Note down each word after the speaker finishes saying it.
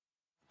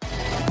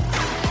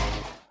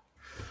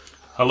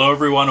Hello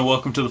everyone and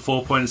welcome to the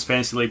Four Pointers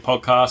Fantasy League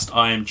podcast.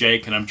 I am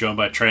Jake and I'm joined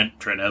by Trent.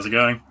 Trent, how's it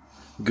going?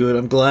 Good.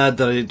 I'm glad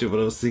that I didn't do what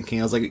I was thinking.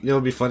 I was like,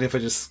 it'd be funny if I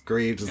just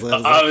screamed as loud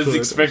as I could. was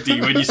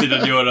expecting, when you said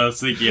I knew what I was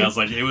thinking, I was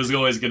like, it was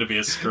always going to be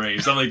a scream.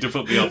 Something to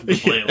put me off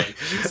completely. Yeah.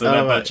 So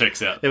that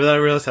checks out. Yeah, but then I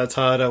realised how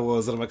tired I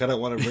was and I'm like, I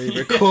don't want to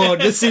re-record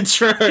this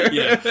intro.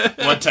 Yeah,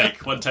 one take,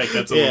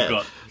 that's all we've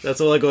got. That's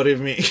all I got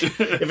in me.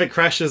 If it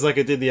crashes like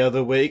it did the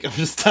other week, I'm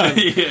just done.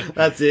 Yeah.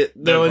 That's it.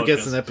 No one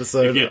gets an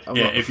episode.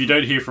 If you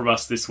don't hear from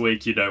us this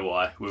week, you know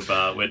why.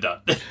 We're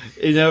done.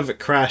 You know, if it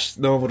crashed,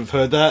 no one would have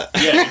heard that.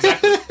 Yeah,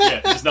 exactly.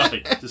 Yeah, just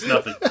nothing.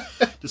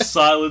 Just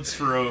silence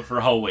for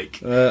a whole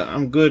week.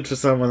 I'm good for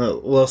someone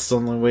that lost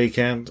on the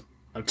weekend.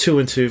 I'm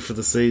 2-2 for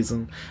the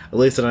season. At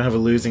least I don't have a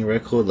losing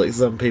record like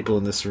some people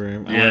in this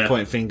room. I want to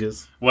point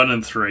fingers.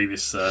 1-3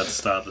 this to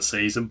start the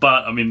season,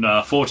 but I'm in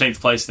 14th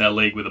place in our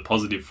league with a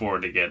positive for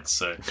and against.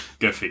 So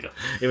go figure.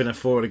 Even a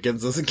for and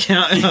against doesn't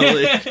count in our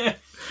league.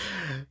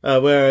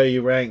 Where are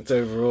you ranked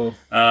overall?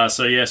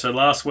 So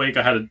last week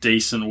I had a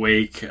decent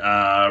week.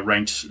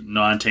 Ranked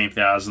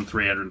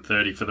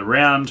 19,330 for the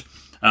round.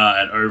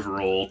 And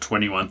overall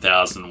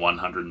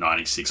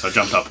 21,196. I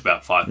jumped up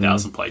about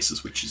 5,000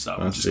 places, which is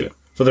good.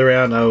 For the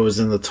round, I was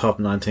in the top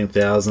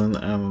 19,000,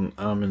 and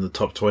I'm in the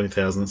top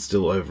 20,000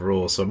 still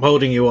overall. So I'm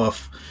holding you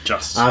off.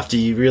 Just after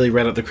you really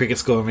ran up the cricket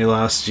score on me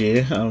last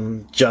year,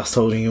 I'm just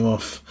holding you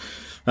off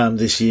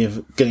this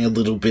year, getting a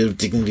little bit of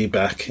dignity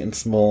back in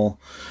small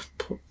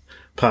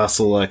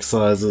parcel-like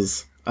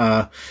sizes.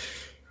 So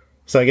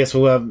I guess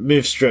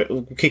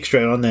we'll kick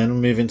straight on then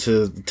and move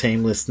into the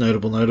team list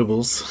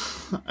notables.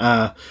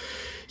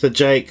 So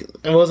Jake,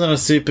 it wasn't a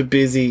super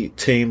busy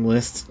team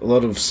list. A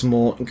lot of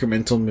small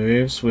incremental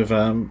moves. We've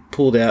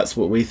pulled out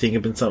what we think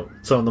have been some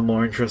of the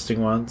more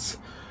interesting ones.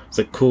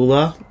 So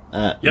Cooler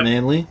at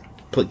Manly,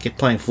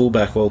 playing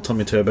fullback while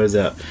Tommy Turbo's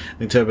out. I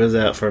think Turbo's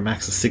out for a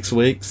max of 6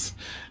 weeks.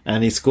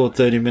 And he scored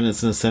 30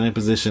 minutes in the centre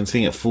position. So I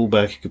think at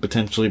fullback he could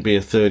potentially be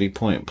a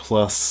 30-point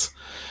plus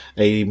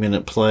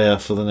 80-minute player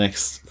for the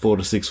next 4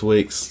 to 6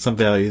 weeks. Some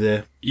value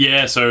there.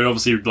 Yeah, so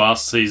obviously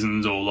last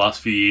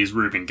few years,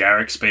 Ruben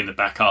Garrick's been the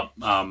backup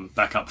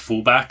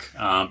fullback,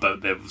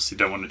 but they obviously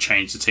don't want to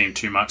change the team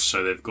too much,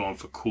 so they've gone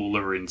for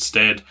Cooler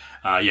instead.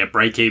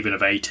 Break even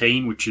of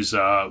 18, which is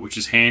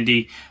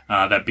handy.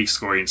 That big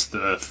score against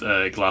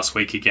the last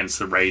week against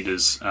the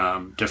Raiders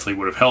definitely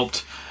would have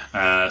helped.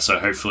 So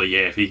hopefully,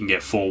 if he can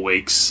get 4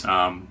 weeks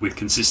with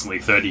consistently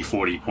 30,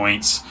 40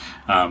 points,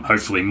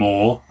 hopefully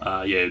more,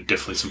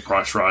 definitely some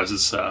price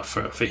rises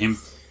for him.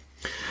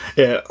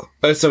 Yeah,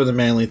 most of the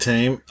Manly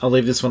team. I'll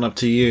leave this one up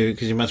to you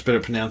because you're much better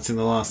at pronouncing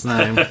the last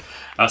name.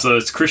 So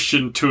it's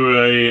Christian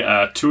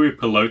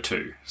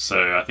Tuipulotu.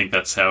 So I think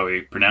that's how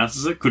he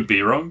pronounces it. Could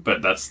be wrong,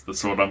 but that's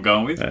what I'm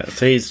going with.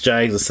 So he's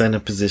Jags, the centre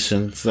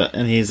position,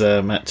 and he's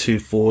at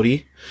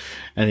 240.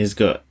 And he's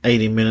got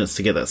 80 minutes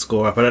to get that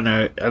score up. I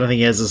don't think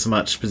he has as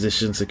much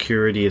position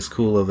security as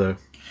Cooler, though.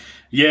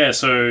 Yeah,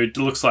 so it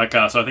looks like...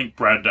 I think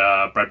Brad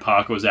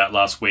Parker was out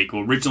last week.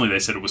 Well, originally they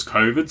said it was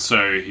COVID,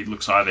 so it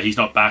looks either he's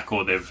not back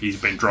or he's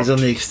been dropped. He's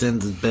on the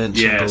extended bench.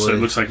 Yeah, so it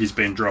looks like he's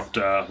been dropped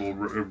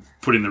or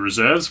put in the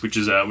reserves, which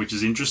is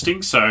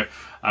interesting. So,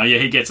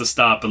 he gets a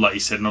start, but like you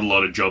said, not a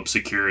lot of job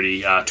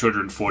security,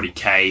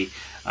 240k.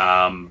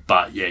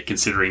 But yeah,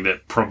 considering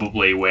that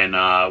probably when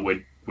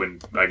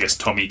I guess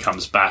Tommy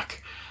comes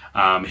back,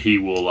 he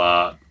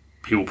will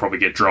probably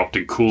get dropped,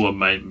 and Cooler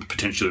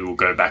potentially will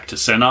go back to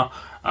centre.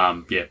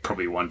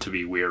 Probably one to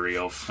be wary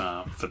of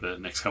for the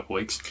next couple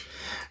of weeks.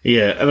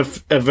 Yeah,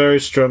 and a very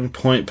strong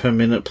point per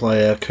minute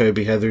player,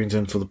 Kobe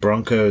Hetherington for the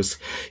Broncos.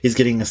 He's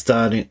getting a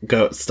starting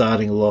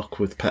lock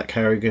with Pat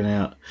Carrigan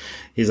out.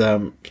 He's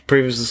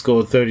previously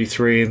scored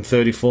 33 and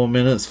 34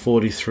 minutes,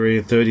 43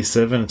 and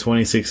 37, and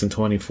 26 and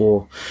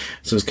 24.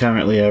 So he's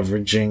currently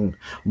averaging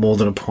more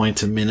than a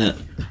point a minute.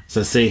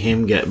 So see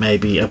him get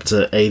maybe up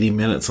to 80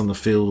 minutes on the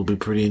field will be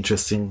pretty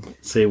interesting.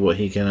 See what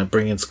he can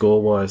bring in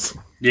score-wise.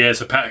 Yeah,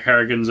 so Pat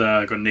Carrigan's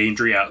got a knee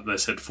injury out, they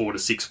said 4 to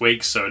 6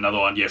 weeks, so another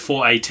one.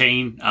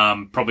 418,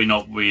 probably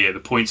not where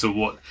the points of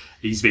what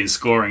he's been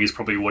scoring is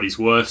probably what he's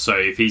worth, so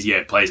if he's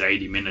plays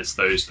 80 minutes,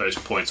 those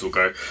points will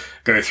go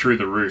through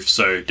the roof,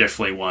 so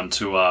definitely one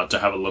to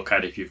have a look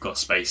at if you've got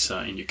space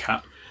in your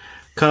cap.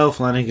 Kyle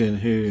Flanagan,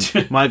 who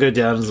might go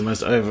down as the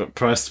most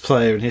overpriced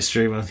player in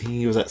history, when I think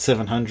he was at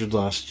 700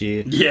 last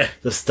year. Yeah.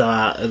 The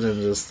start, and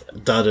then just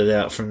dudded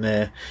out from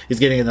there. He's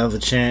getting another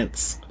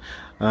chance.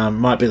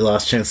 Might be the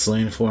last chance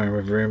saloon for him,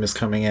 with rumours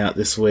coming out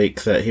this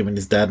week that him and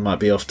his dad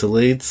might be off to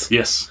Leeds.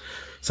 Yes.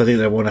 So I think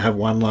they want to have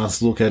one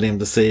last look at him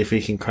to see if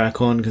he can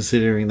crack on,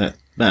 considering that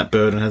Matt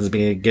Burton hasn't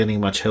been getting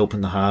much help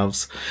in the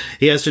halves.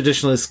 He has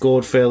traditionally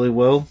scored fairly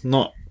well,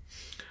 not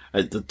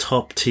at the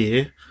top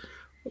tier,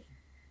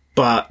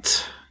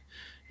 but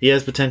he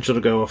has potential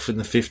to go off in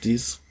the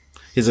 50s.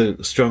 He's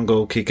a strong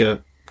goal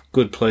kicker,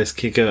 good place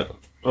kicker,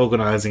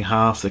 organising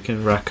half that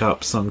can rack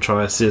up some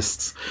try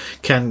assists.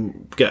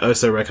 Can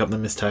also rack up the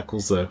missed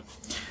tackles though.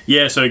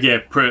 Yeah, so yeah,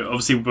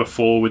 obviously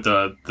before with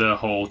the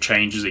whole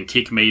changes in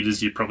kick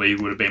meters, you probably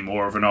would have been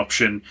more of an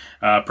option.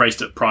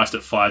 Priced at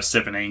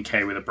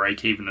 517k with a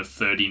break even of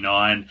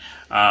 39.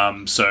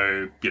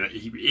 So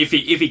if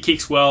he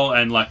kicks well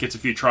and like gets a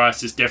few try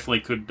assists, definitely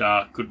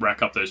could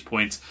rack up those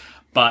points.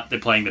 But they're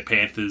playing the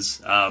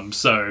Panthers,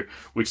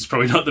 which is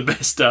probably not the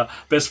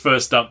best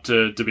first up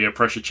to be a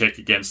pressure check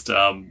against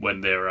when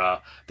they're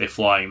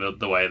flying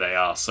the way they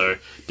are. So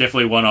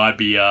definitely one I'd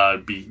be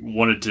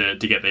wanted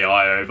to get the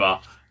eye over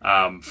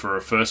for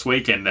a first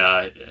week, and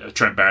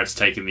Trent Barrett's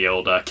taking the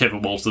old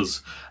Kevin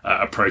Walters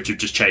approach of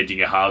just changing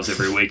your halves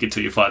every week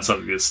until you find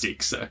something that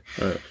sticks. So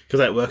because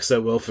that worked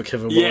so well for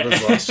Kevin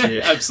Walters last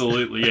year.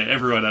 Absolutely, yeah,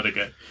 everyone had a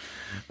go.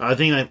 I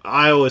think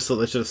I always thought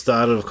they should have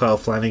started with Kyle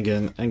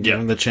Flanagan and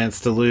given him the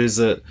chance to lose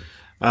it.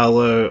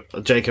 Although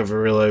Jake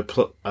Averillo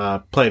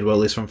played well,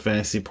 at least from a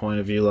fantasy point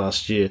of view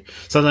last year.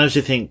 Sometimes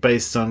you think,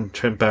 based on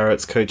Trent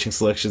Barrett's coaching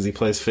selections, he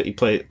plays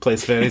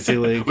fantasy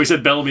league. We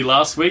said Bellamy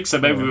last week, so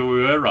maybe we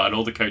were right.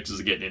 All the coaches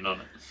are getting in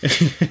on it.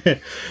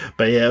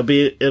 But yeah,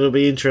 it'll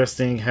be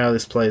interesting how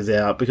this plays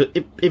out, because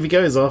if he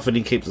goes off and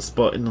he keeps a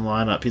spot in the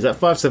lineup, he's at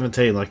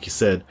 517, like you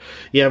said.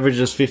 He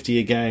averages 50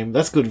 a game.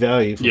 That's good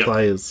value for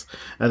players.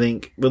 I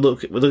think we're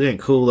looking at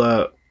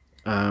cooler.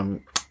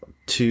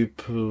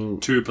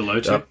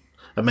 Tuipulotu.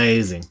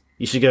 Amazing.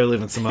 You should go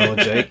live in Samoa,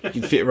 Jake.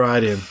 You'd fit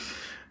right in.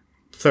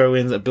 Throw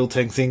in a Bill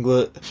Tang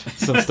singlet,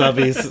 some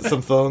stubbies,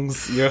 some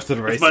thongs. You're off to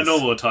the races. It's my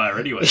normal attire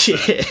anyway. So.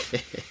 Yeah.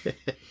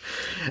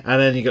 And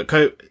then you got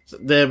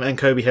them and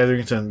Kobe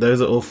Hetherington.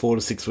 Those are all 4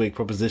 to 6 week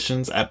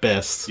propositions at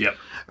best. Yep.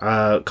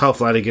 Kyle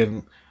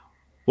Flanagan,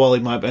 while he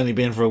might only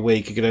be in for a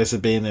week, he could also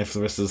be in there for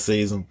the rest of the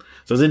season.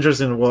 So it's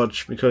interesting to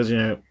watch because,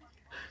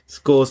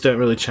 scores don't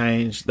really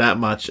change that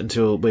much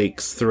until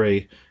weeks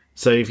 3.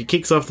 So if he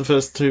kicks off the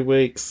first 2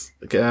 weeks,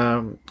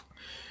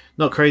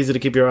 not crazy to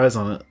keep your eyes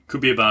on it.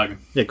 Could be a bargain.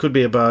 Yeah, could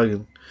be a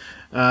bargain.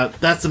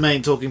 That's the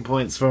main talking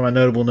points for my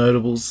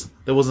notables.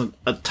 There wasn't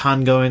a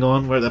ton going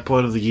on. We're at that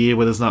point of the year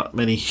where there's not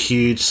many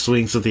huge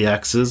swings of the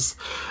axes,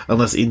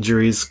 unless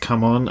injuries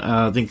come on.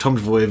 I think Tom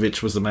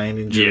Dvojevic was the main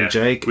injury,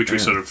 Jake. Which we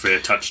sort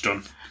of touched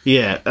on.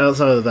 Yeah,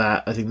 outside of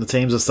that, I think the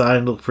teams are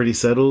starting to look pretty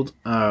settled.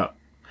 I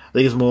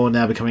think it's more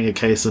now becoming a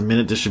case of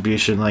minute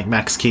distribution, like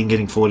Max King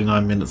getting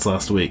 49 minutes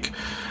last week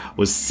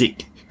was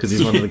sick, because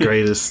he's one of the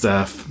greatest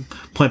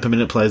point per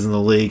minute players in the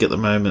league at the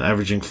moment,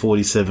 averaging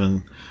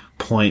 47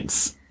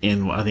 points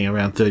in, I think,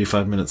 around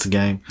 35 minutes a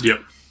game.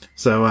 Yep.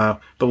 So,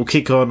 but we'll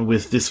kick on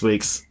with this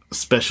week's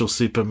special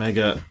super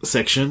mega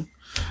section.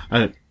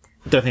 I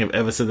don't think I've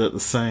ever said that the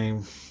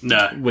same. No,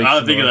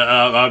 I think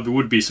I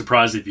would be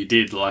surprised if you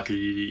did. Like,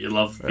 you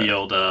love the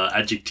old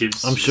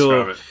adjectives. I'm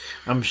sure.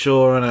 I'm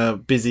sure on a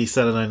busy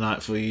Saturday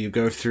night for you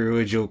go through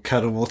and you'll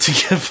cut them all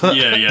together.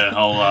 Yeah.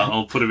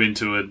 I'll put them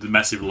into a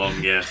massive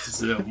long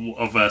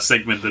of a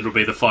segment that'll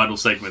be the final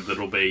segment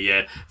that'll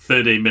be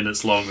 13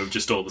 minutes long of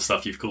just all the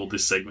stuff you've called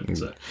this segment.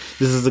 So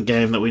this is a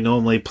game that we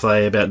normally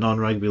play about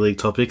non-rugby league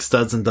topics,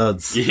 studs and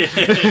duds.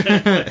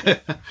 Yeah.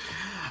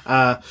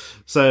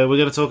 So we're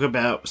going to talk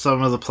about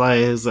some of the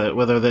players,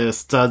 whether they're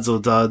studs or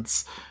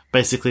duds,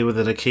 basically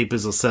whether they're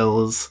keepers or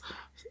sellers.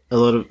 A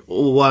lot of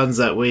ones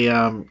that we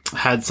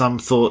had some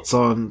thoughts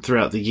on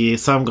throughout the year.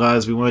 Some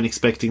guys we weren't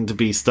expecting to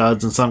be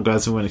studs, and some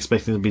guys we weren't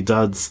expecting to be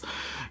duds.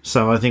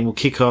 So I think we'll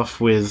kick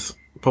off with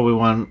probably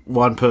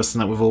one person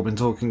that we've all been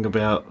talking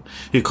about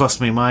who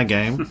cost me my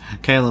game,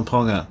 Kalen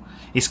Ponga.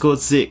 He scored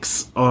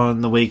 6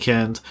 on the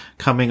weekend,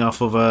 coming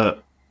off of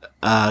a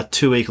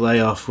 2-week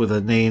layoff with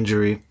a knee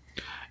injury.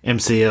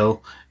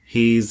 MCL.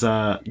 He's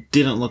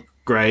didn't look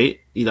great.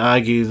 You'd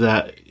argue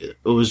that it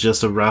was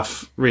just a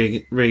rough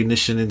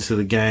reignition into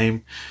the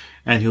game,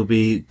 and he'll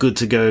be good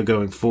to go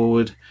going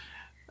forward.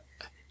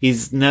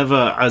 He's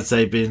never, I'd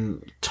say,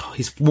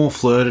 he's more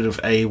flirted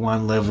with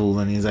A1 level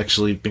than he's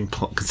actually been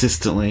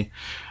consistently.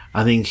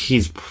 I think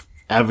he's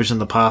averaged in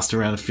the past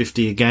around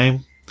 50 a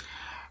game.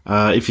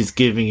 If he's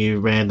giving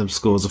you random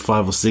scores of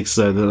 5 or 6,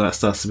 though, then that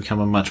starts to become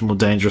a much more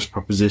dangerous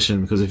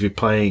proposition, because if you're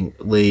playing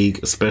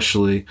league,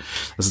 especially,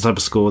 that's the type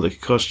of score that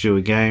could cost you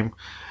a game.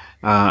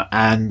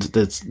 And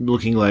that's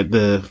looking like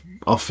the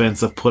offense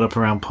they've put up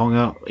around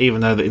Ponga,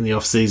 even though in the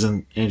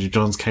off-season, Andrew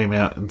Johns came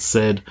out and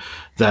said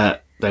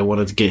that they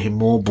wanted to get him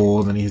more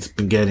ball than he's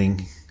been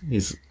getting.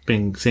 He's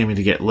been seeming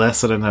to get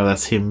less. I don't know if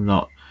that's him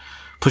not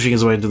pushing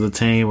his way into the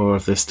team, or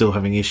if they're still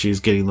having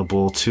issues getting the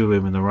ball to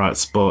him in the right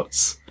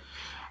spots.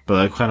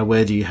 But kind of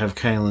where do you have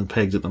Kalen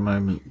pegged at the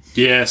moment?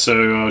 Yeah,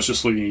 so I was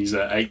just looking. He's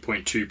at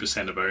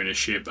 8.2% of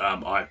ownership.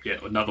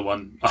 Another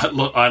one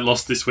I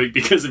lost this week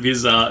because of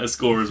his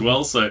score as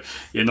well. So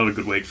not a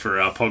good week for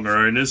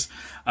Ponga owners.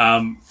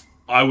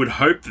 I would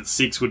hope that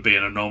 6 would be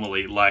an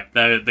anomaly. Like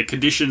the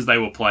conditions they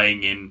were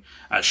playing in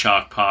at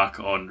Shark Park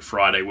on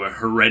Friday were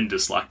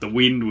horrendous. Like the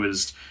wind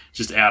was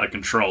just out of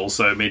control.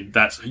 So I mean,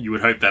 you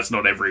would hope that's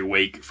not every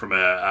week from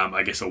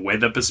a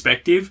weather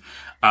perspective.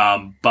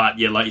 But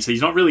yeah, like you said,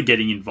 he's not really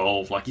getting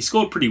involved. Like he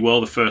scored pretty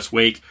well the first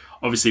week.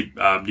 Obviously,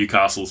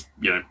 Newcastle's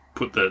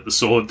put the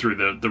sword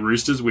through the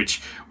Roosters,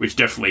 which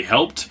definitely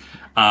helped.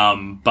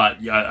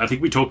 But yeah, I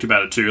think we talked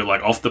about it too,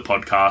 like off the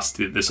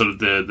podcast. The sort of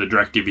the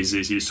directive is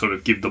you sort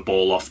of give the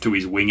ball off to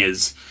his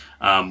wingers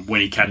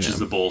when he catches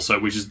the ball, so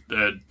which is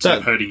sort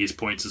of hurting his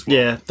points as well.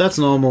 Yeah, that's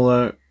normal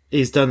though.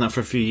 He's done that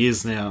for a few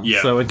years now.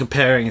 Yeah. So when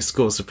comparing his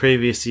scores to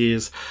previous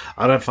years,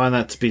 I don't find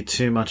that to be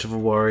too much of a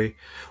worry.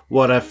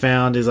 What I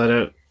found is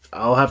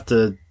I'll have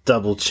to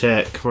double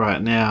check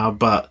right now,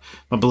 but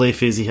my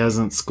belief is he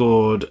hasn't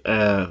got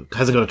a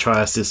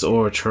try assist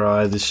or a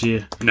try this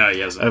year. No, he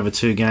hasn't. Over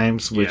 2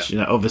 games, which,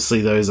 obviously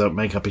those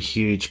make up a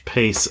huge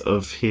piece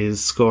of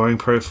his scoring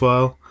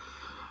profile.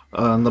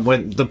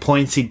 The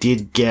points he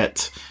did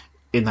get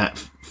in that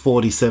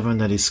 47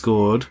 that he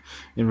scored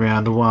in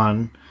round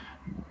 1,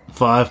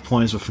 5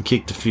 points were from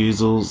kick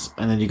defusals,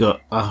 and then you got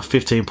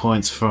 15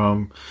 points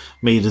from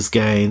meters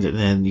gained, and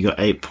then you got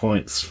 8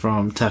 points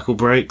from tackle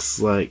breaks.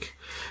 Like,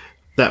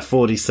 that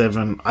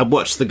 47, I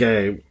watched the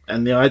game,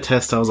 and the eye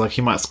test, I was like,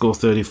 he might score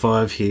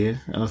 35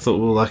 here, and I thought,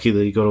 well, lucky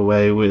that he got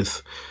away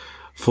with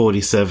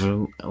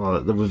 47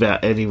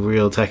 without any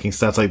real attacking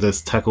stats. Like,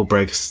 those tackle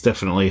breaks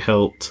definitely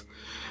helped,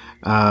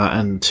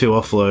 and 2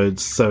 offloads,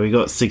 so he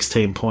got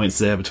 16 points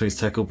there between his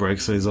tackle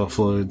breaks and his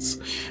offloads,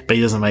 but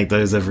he doesn't make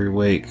those every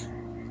week.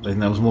 And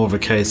that was more of a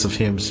case of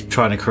him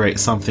trying to create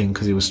something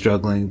because he was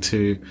struggling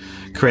to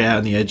create out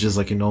on the edges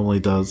like he normally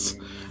does.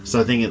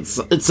 So I think it's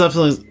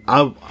definitely...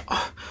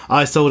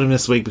 I sold him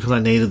this week because I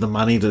needed the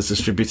money to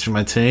distribute through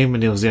my team,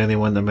 and he was the only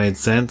one that made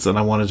sense, and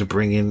I wanted to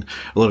bring in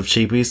a lot of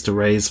cheapies to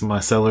raise my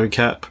salary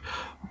cap.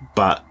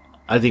 But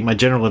I think my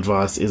general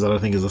advice is I don't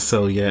think it's a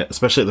sell yet,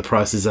 especially at the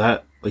price he's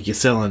at. Like, you're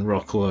selling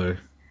rock low.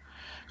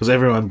 Because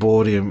everyone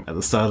bought him at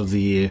the start of the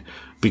year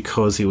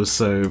because he was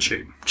so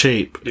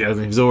cheap. Yeah.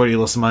 He's already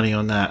lost money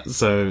on that,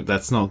 so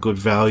that's not good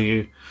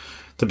value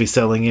to be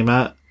selling him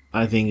at.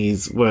 I think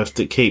he's worth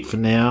to keep for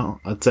now.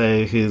 I'd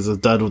say he's a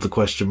dud with a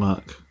question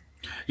mark.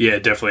 Yeah,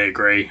 definitely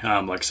agree.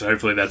 Like I said,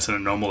 hopefully that's an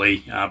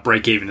anomaly.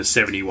 Break even to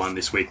 71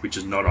 this week, which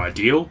is not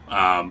ideal.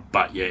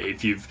 But yeah,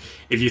 if you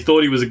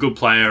thought he was a good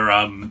player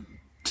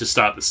to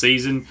start the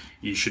season,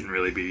 you shouldn't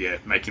really be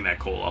making that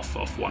call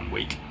off 1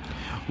 week.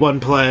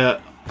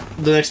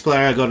 The next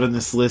player I got on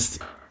this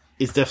list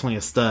is definitely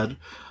a stud,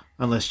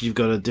 unless you've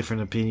got a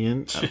different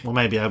opinion. Well,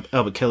 maybe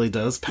Albert Kelly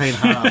does. Payne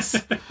Haas.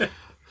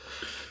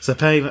 So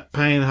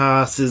Payne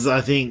Haas is,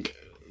 I think,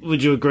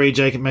 would you agree,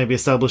 Jake, maybe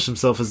established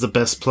himself as the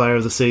best player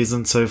of the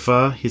season so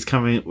far? He's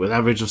coming with an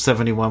average of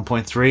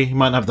 71.3. He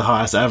might not have the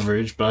highest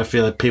average, but I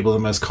feel like people are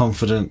most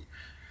confident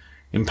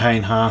in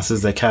Payne Haas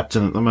as their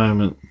captain at the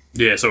moment.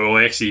 Yeah, so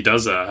actually he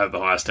does have the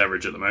highest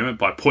average at the moment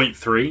by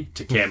 0.3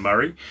 to Cam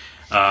Murray.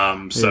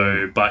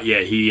 But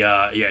yeah,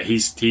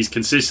 he's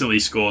consistently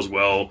scores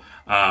well.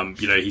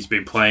 He's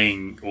been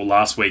playing, or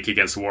last week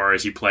against the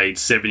Warriors, he played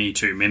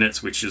 72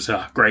 minutes, which is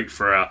great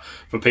for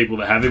people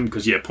that have him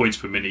because, points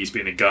per minute, he's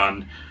been a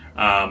gun.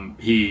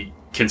 He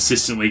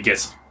consistently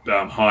gets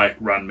high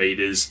run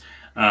meters,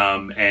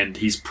 and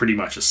he's pretty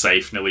much a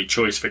safe, nearly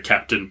choice for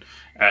captain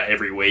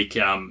every week.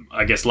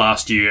 I guess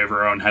last year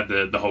everyone had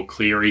the whole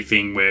Cleary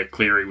thing where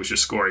Cleary was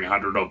just scoring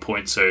 100-odd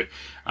points, so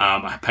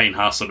Payne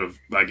Haas sort of,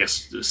 I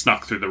guess,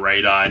 snuck through the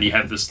radar, and he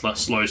had this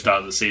slow start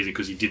of the season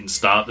because he didn't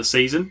start the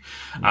season.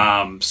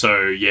 But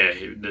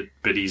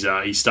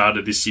he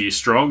started this year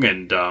strong,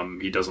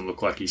 and he doesn't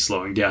look like he's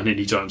slowing down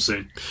anytime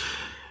soon.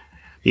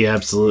 Yeah,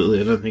 absolutely.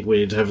 I don't think we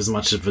need to have as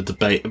much of a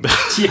debate about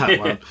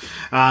that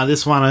one.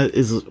 This one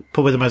is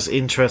probably the most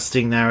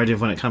interesting narrative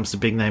when it comes to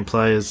big name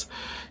players.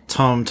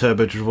 Tom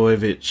Turbo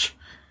Trbojevic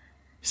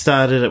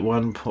started at a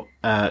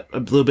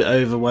little bit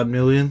over 1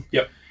 million.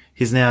 Yep.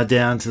 He's now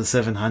down to the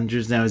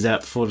 700s. Now he's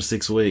out for 4 to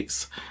 6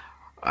 weeks.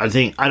 I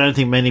don't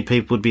think many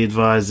people would be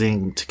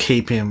advising to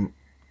keep him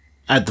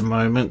at the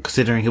moment,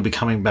 considering he'll be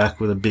coming back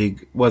with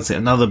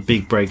another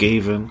big break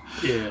even.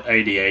 Yeah,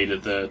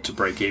 88 to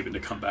break even to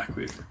come back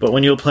with. But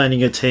when you're planning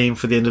your team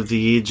for the end of the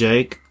year,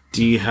 Jake,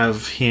 do you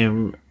have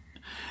him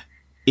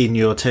in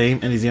your team,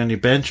 and is he on your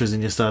bench or is he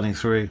in your starting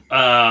 3?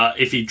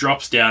 If he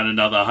drops down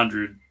another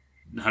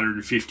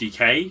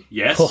 150k,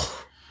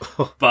 yes.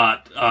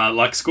 But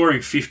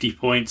scoring 50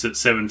 points at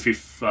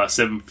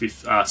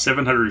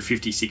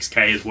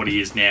 756k is what he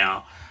is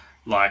now.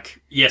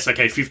 Yes,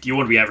 okay, 50. You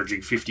want to be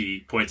averaging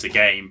 50 points a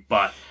game,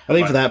 but I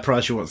think for that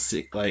price you want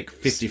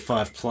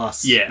 55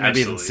 plus. Yeah,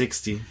 maybe absolutely. even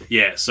 60.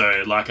 Yeah,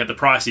 so at the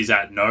price he's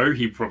at, no,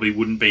 he probably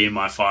wouldn't be in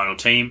my final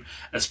team,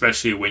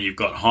 especially when you've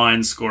got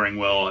Hines scoring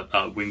well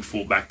at wing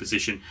fullback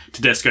position.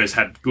 Tedesco's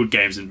had good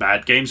games and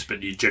bad games,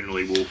 but you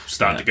generally will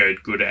start to go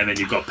good, and then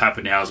you've got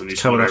Pappenhausen who's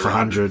coming off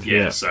 100.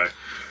 Yeah, so.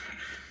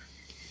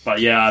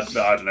 But yeah,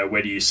 I don't know.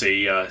 Where do you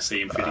see him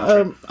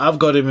fitting? I've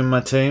got him in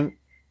my team.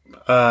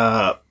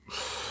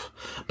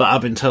 But But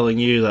I've been telling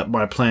you that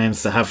my plan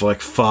is to have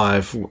like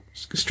 5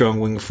 strong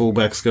wing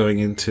fullbacks going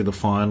into the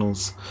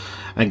finals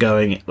and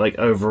going like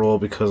overall,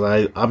 because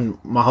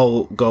my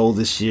whole goal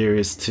this year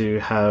is to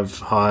have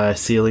high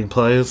ceiling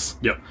players.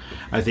 Yep.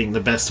 I think the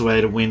best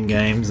way to win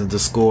games and to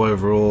score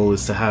overall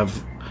is to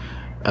have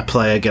a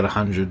player get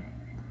 100.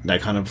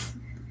 That kind of,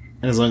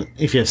 and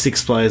if you have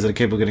 6 players that are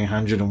capable of getting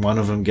 100 and one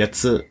of them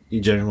gets it, you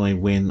generally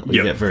win, or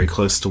you get very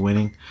close to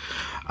winning.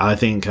 I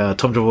think Tom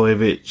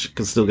Trbojevic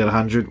can still get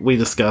 100. We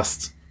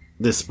discussed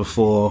this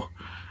before.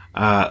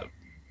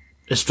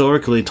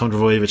 Historically, Tom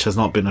Trbojevic has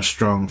not been a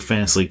strong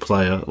fantasy league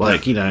player.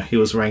 Like, he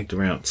was ranked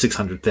around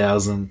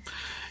 600,000.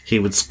 He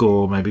would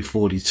score maybe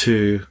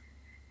 42.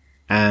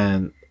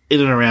 And in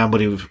and around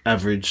what he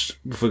averaged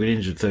before he got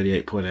injured,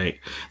 38.8.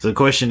 So the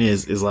question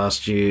is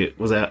last year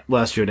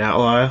an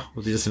outlier?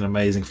 Was he just in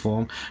amazing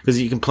form? Because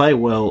you can play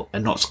well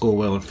and not score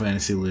well in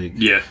fantasy league.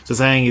 Yeah. So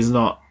saying he's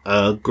not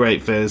a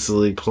great fantasy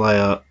league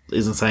player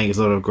isn't saying he's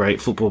not a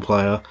great football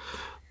player,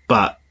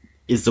 but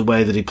is the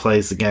way that he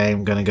plays the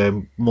game going to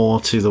go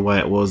more to the way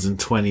it was in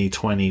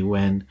 2020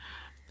 when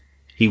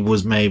he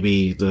was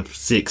maybe the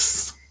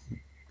 5th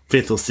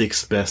or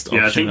 6th best option?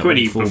 Yeah, I think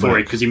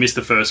because he missed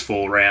the first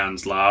 4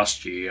 rounds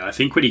last year, I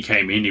think when he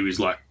came in, he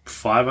was like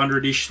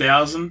 500-ish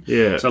thousand.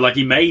 Yeah. So like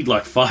he made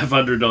like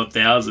 500-odd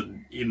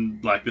thousand in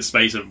like the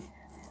space of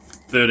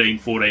 13,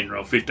 14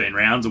 or 15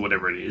 rounds or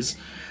whatever it is.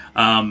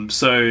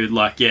 So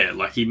like, yeah,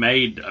 like he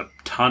made a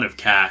ton of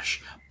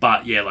cash.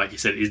 But yeah, like you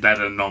said, is that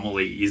an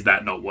anomaly? Is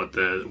that not what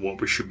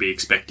we should be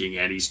expecting?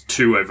 And he's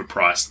too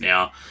overpriced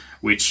now,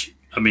 which,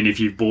 I mean, if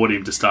you've bought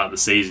him to start the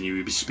season, you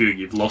would be spewing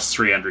you've lost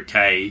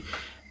 300k,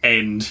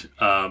 and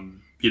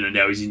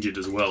now he's injured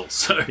as well.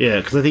 So yeah,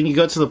 because I think you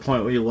got to the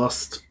point where you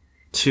lost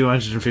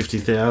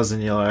 250,000.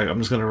 You're like, I'm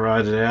just going to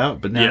ride it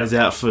out. But now he's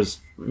out for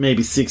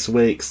maybe 6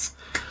 weeks.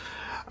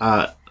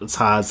 It's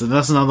hard. So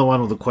that's another one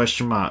with a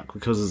question mark,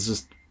 because it's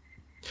just,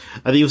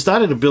 I think he was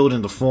starting to build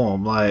into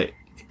form. Like,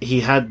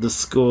 he had the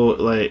score,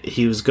 like,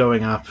 he was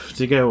going up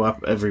to go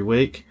up every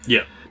week.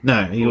 Yeah.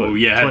 No, he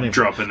had a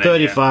drop in there.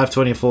 35,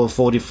 24,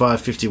 45,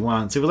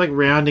 51. So he was like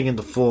rounding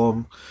into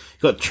form.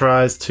 He got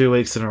tries 2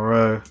 weeks in a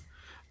row.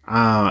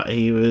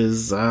 He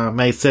was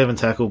made 7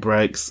 tackle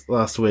breaks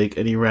last week,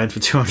 and he ran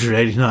for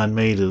 289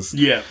 metres.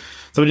 Yeah.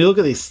 So when you look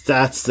at these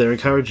stats, they're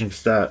encouraging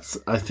stats.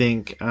 I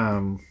think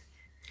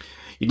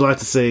you'd like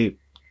to see,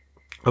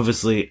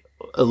 obviously,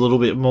 a little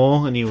bit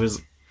more, and he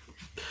was...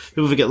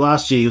 People forget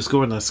last year he was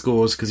scoring those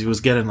scores because he was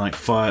getting like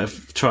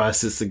 5 try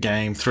assists a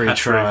game, 3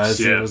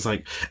 tries. Yeah. It was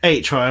like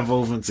 8 try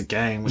involvements a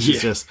game, which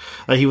is just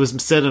like he was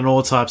setting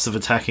all types of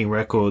attacking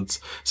records.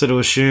 So to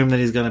assume that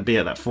he's going to be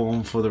at that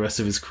form for the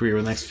rest of his career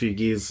in the next few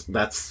years,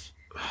 it's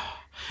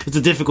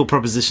a difficult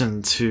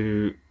proposition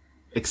to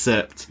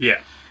accept.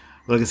 Yeah.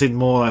 Like I said,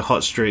 more like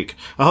hot streak.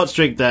 A hot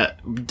streak that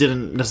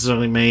didn't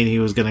necessarily mean he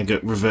was going to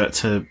revert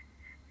to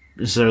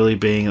necessarily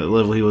being at the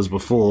level he was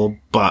before,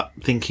 but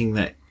thinking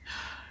that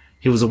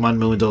he was a $1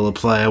 million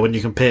player. When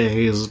you compare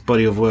his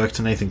body of work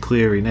to Nathan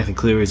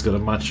Cleary's got a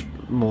much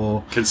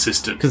more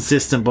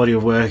consistent body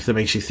of work that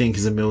makes you think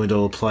he's a $1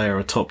 million player,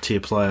 a top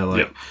tier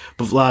player.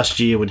 But last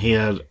year, when he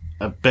had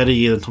a better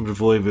year than Tom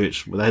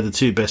Trbojevic, where they had the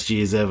 2 best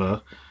years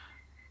ever,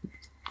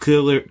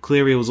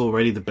 Cleary was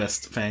already the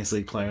best fantasy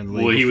league player in the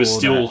league. Well, he was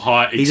still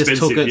high. He just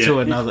took it to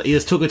another. He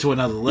just took it to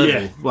another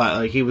level. Yeah.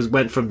 Like he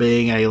went from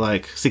being a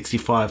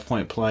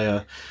 65-point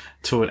player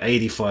to an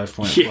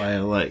 85-point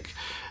player.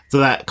 So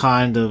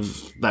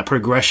that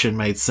progression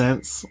made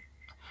sense.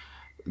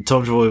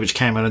 Tom Trbojevic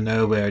came out of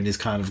nowhere and he's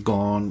kind of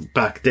gone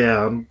back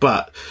down,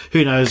 but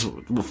who knows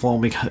what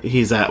form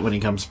he's at when he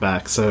comes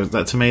back. So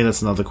that, to me,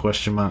 that's another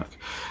question mark.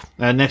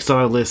 Next on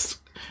our list,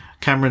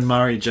 Cameron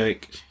Murray,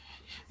 Jake.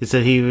 He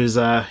said he was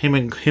him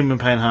and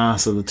Payne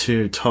Haas are the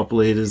 2 top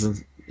leaders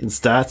in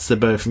stats. They're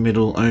both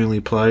middle-only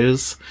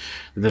players.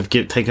 They've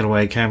taken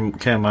away Cam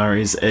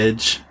Murray's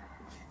edge,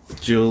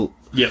 dual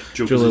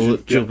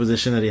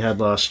position that he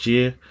had last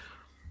year.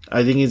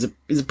 I think he's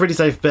a pretty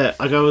safe bet.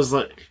 Like I was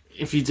like,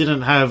 if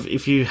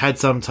you had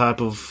some type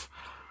of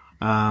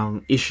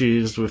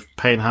issues with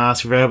Payne Haas,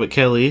 if you're Albert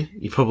Kelly,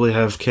 you probably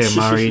have Cam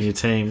Murray in your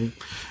team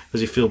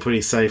because you feel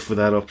pretty safe with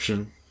that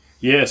option.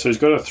 Yeah, so he's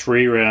got a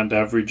 3-round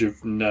average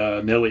of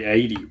nearly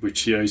 80,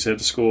 which he's had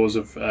the scores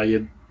of he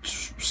had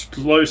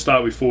slow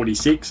start with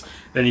 46,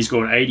 then he's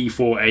gone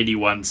 84,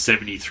 81,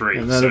 73.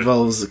 And that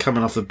involves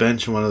coming off the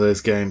bench in one of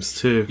those games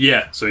too.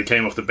 Yeah, so he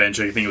came off the bench,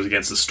 I think it was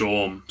against the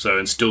Storm,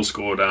 and still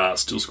scored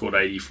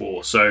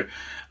 84. So,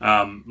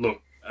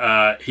 look,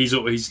 he's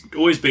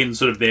always been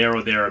sort of there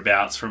or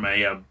thereabouts from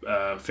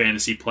a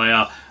fantasy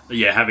player.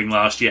 Yeah, having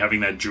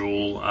that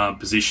dual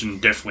position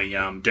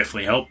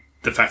definitely helped.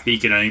 The fact that he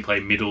can only play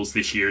middles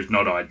this year is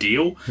not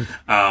ideal,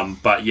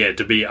 but yeah,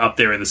 to be up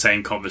there in the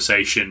same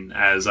conversation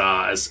as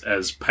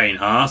Payne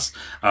Haas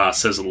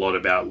says a lot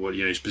about what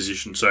his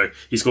position. So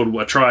he scored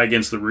a try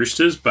against the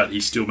Roosters, but he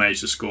still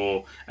managed to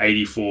score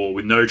 84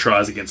 with no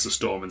tries against the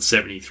Storm and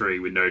 73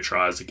 with no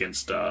tries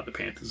against the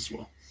Panthers as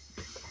well.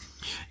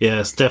 Yeah,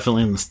 it's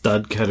definitely in the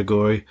stud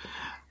category.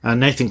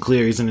 Nathan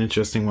Cleary's an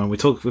interesting one. We've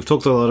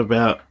talked a lot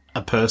about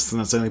a person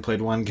that's only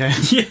played one game.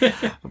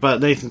 Yeah. But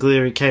Nathan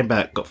Cleary came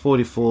back, got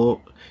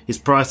 44. His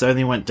price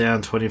only went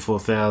down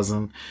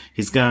 24,000.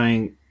 He's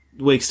going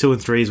weeks 2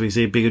 and 3 we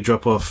see a bigger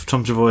drop off.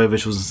 Tom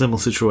Trbojevic was in a similar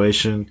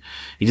situation.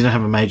 He didn't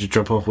have a major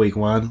drop off week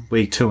 1.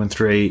 Week 2 and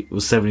 3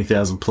 was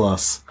 70,000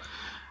 plus.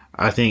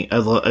 I think a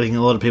lot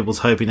of people's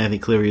hoping Nathan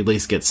Cleary at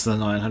least gets to the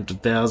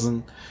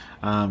 900,000.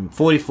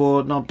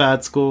 44, not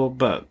bad score,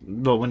 but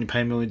not when you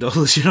pay $1 million.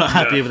 You're not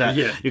happy with that.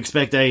 Yeah. You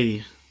expect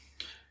 80.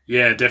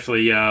 Yeah,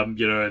 definitely. And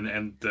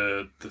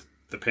the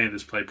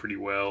Panthers played pretty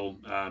well.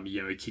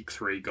 He kicked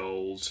 3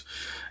 goals.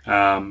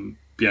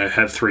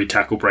 Had 3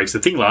 tackle breaks. The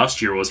thing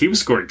last year was he was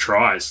scoring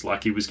tries.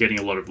 Like, he was getting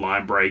a lot of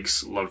line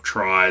breaks, a lot of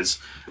tries.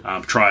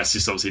 Try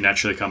assists obviously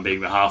naturally come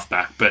being the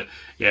halfback. But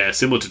yeah,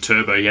 similar to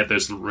Turbo, he had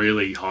those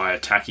really high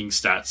attacking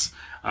stats.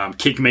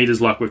 Kick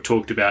meters, like we've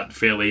talked about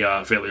fairly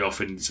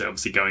often, is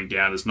obviously going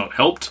down, has not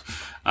helped.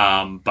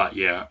 But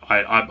yeah,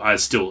 I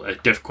still a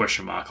def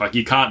question mark. Like,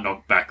 you can't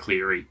knock back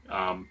Cleary.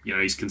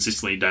 He's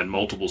consistently done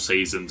multiple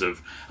seasons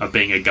of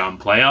being a gun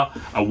player.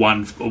 A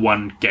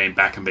one game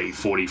back and being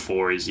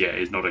 44 is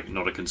not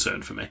a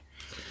concern for me.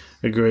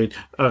 Agreed.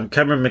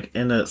 Cameron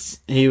McInnes,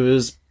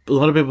 a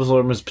lot of people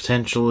thought him was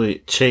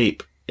potentially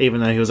cheap,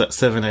 even though he was at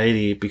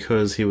 780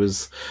 because he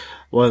was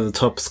one of the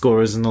top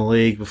scorers in the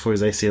league before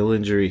his ACL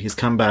injury. He's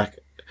come back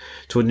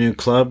to a new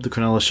club, the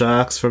Cronulla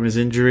Sharks, from his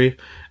injury,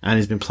 and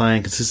he's been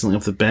playing consistently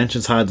off the bench.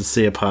 It's hard to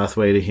see a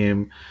pathway to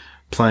him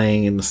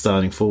playing in the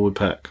starting forward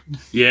pack.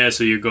 Yeah,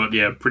 so you've got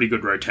pretty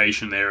good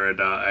rotation there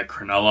at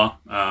Cronulla.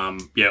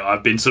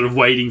 I've been sort of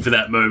waiting for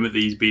that moment that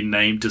he's been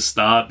named to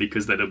start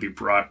because that'll be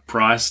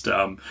priced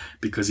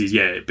because he's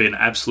been an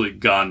absolute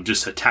gun,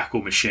 just a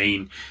tackle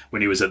machine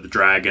when he was at the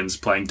Dragons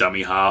playing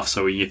dummy half.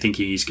 So when you're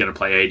thinking he's going to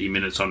play 80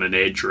 minutes on an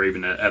edge or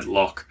even at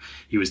lock,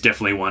 he was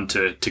definitely one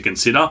to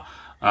consider.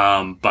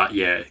 But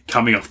yeah,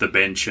 coming off the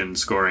bench and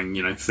scoring,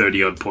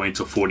 30 odd points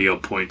or 40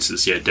 odd points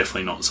is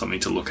definitely not something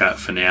to look at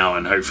for now.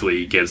 And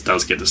hopefully he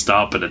does get the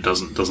start, but it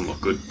doesn't look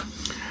good.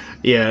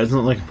 Yeah, it's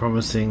not looking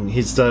promising.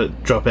 He's to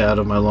drop out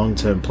of my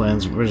long-term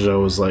plans. Originally I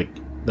was like,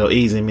 they'll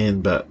ease him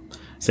in, but it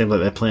seems like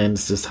their plan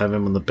is just have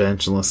him on the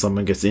bench unless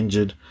someone gets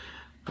injured.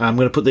 I'm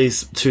going to put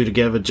these two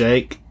together,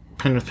 Jake.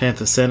 Penrith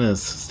Panthers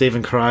centres,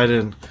 Stephen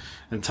Crichton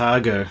and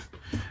Targo.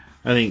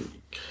 I think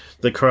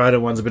the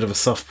Crichton one's a bit of a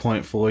soft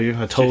point for you.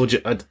 I told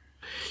you I'd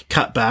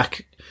cut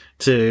back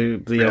to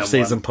the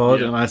off-season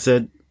pod, and I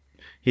said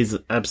he's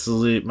an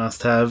absolute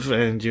must-have,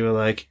 and you were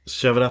like,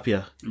 shove it up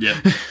here. Yeah,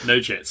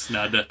 no chance.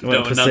 No,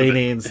 went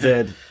Cassini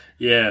instead.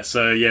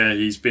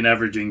 He's been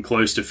averaging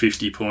close to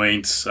 50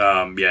 points.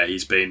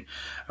 He's been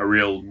a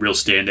real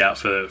standout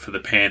for the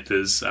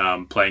Panthers,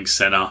 playing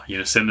centre.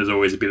 Centre's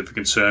always a bit of a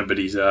concern, but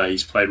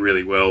he's played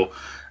really well.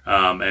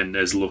 And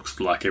has looked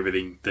like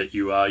everything that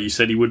you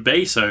said he would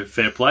be, so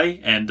fair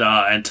play. And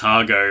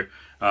Targo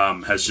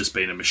has just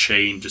been a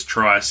machine, just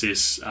try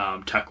assists,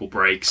 tackle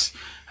breaks,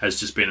 has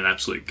just been an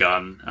absolute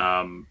gun.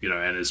 And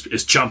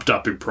has jumped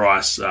up in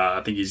price.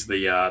 I think he's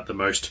the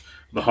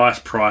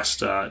highest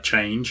priced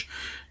change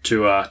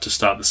to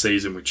start the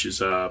season, which is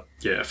a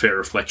fair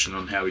reflection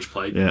on how he's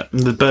played. Yeah,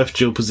 they're both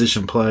dual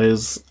position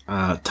players.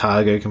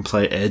 Targo can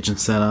play edge and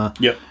centre.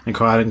 Yep. And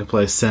Crichton can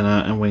play centre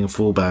and wing and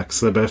fullback.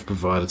 So they both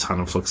provide a ton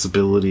of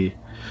flexibility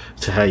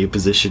to how you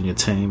position your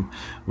team,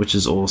 which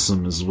is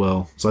awesome as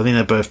well. So I think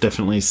they're both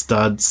definitely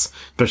studs,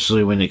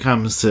 especially when it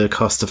comes to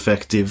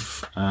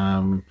cost-effective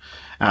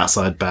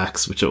outside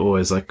backs, which are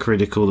always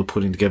critical to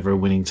putting together a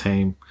winning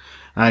team.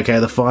 Okay,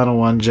 the final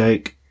one,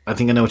 Jake. I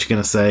think I know what you're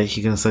going to say.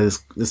 You're going to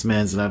say this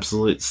man's an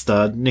absolute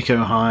stud. Nico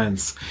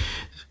Hines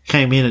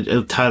came in at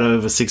a tad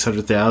over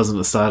 600,000 at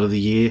the start of the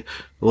year.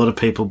 A lot of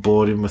people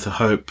bought him with a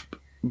hope,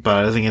 but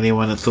I don't think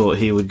anyone had thought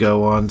he would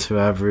go on to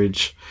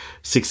average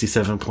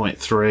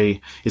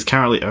 67.3. He's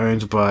currently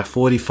owned by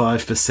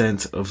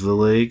 45% of the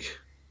league.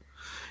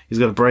 He's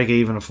got a break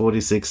even of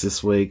 46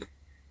 this week,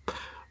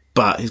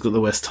 but he's got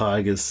the West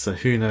Tigers, so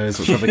who knows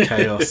what type of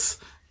chaos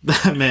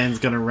that man's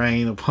going to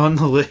rain upon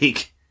the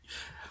league.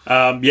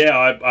 I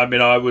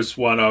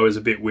was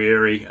a bit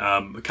wary.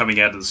 Coming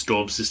out of the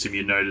Storm system,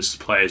 you notice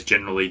players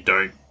generally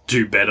don't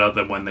do better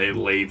than when they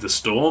leave the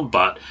Storm,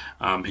 but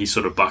he's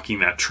sort of bucking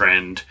that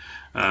trend.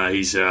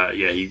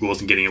 He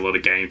wasn't getting a lot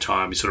of game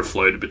time. He sort of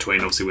floated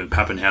between, obviously, when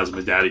Pappenhausen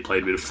was out, he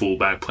played a bit of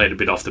fullback, played a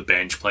bit off the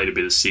bench, played a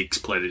bit of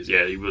six,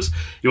 he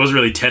wasn't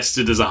really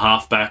tested as a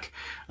halfback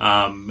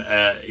in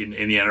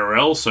the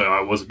NRL, so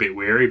I was a bit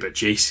wary, but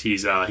geez,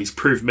 he's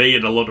proved me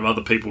and a lot of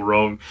other people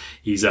wrong.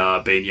 He's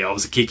been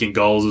obviously kicking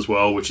goals as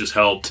well, which has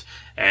helped,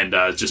 and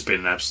just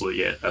been an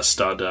absolute a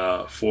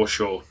stud for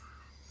sure.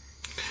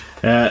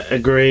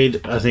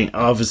 Agreed. I think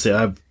obviously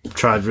I've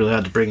tried really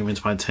hard to bring him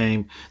into my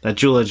team. That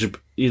dual edge,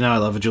 I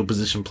love a dual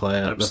position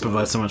player. Absolutely. That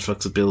provides so much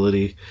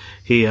flexibility.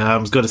 He's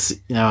got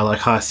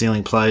high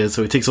ceiling players,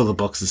 so he ticks all the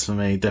boxes for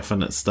me.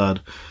 Definite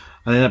stud.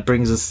 I think that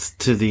brings us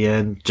to the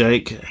end.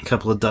 Jake, a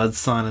couple of duds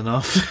signing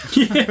off.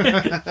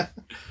 Yeah.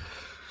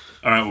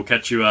 All right, we'll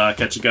catch you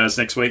guys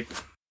next week.